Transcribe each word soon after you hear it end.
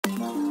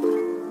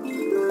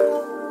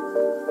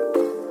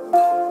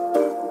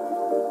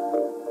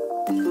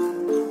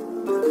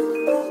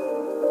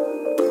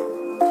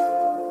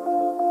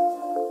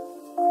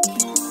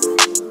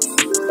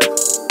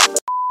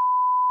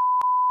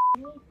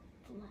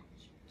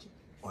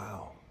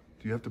Wow.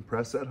 Do you have to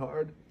press that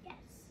hard? Yes.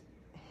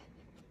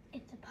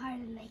 It's a part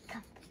of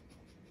makeup.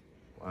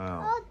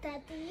 Wow. Oh,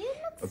 Daddy, you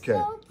look Okay.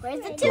 so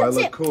Where's the tutu? Do I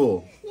look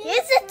cool?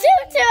 Here's the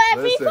tutu,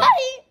 everybody. Listen,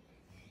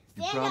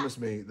 you Stand promised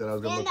me that I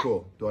was going to look Stand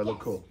cool. Do I look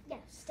cool? Yes.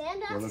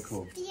 Stand up. Do I look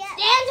cool? Stand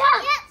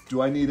up. Yes.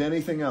 Do I need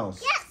anything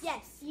else? Yes.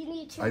 Yes. You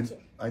need a tutu.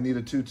 I need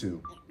a tutu.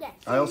 Yes.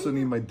 I also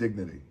need my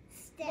dignity.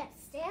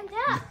 Stand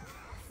up.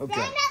 Okay.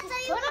 Stand up so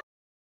you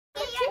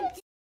get your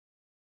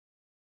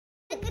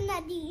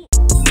dignity.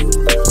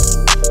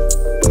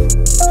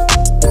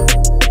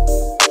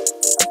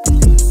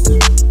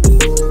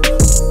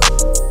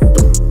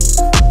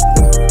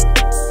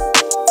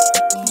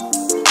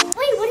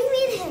 Wait, what do you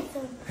mean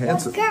handsome?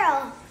 Handsome? You're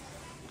a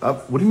girl.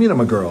 What do you mean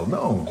I'm a girl?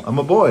 No, I'm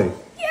a boy.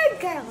 You're a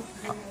girl.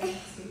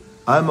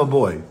 I'm a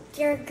boy.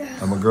 You're a girl.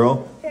 I'm a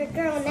girl? You're a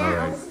girl now. All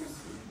right.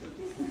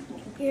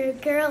 You're a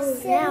girl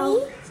now.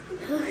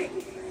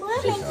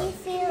 What makes you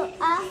feel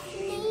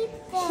awfully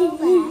bad?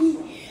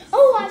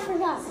 Oh, I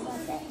forgot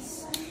about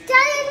this.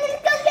 Daddy, I'm gonna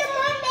go get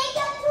more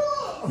makeup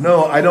tools.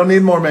 No, I don't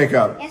need more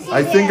makeup. Yes, you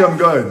I think do. I'm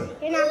good.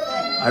 You're not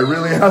good. I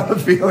really have a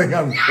feeling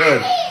I'm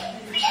good.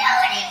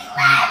 Beauty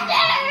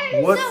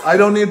blender. What? I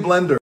don't need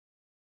blender.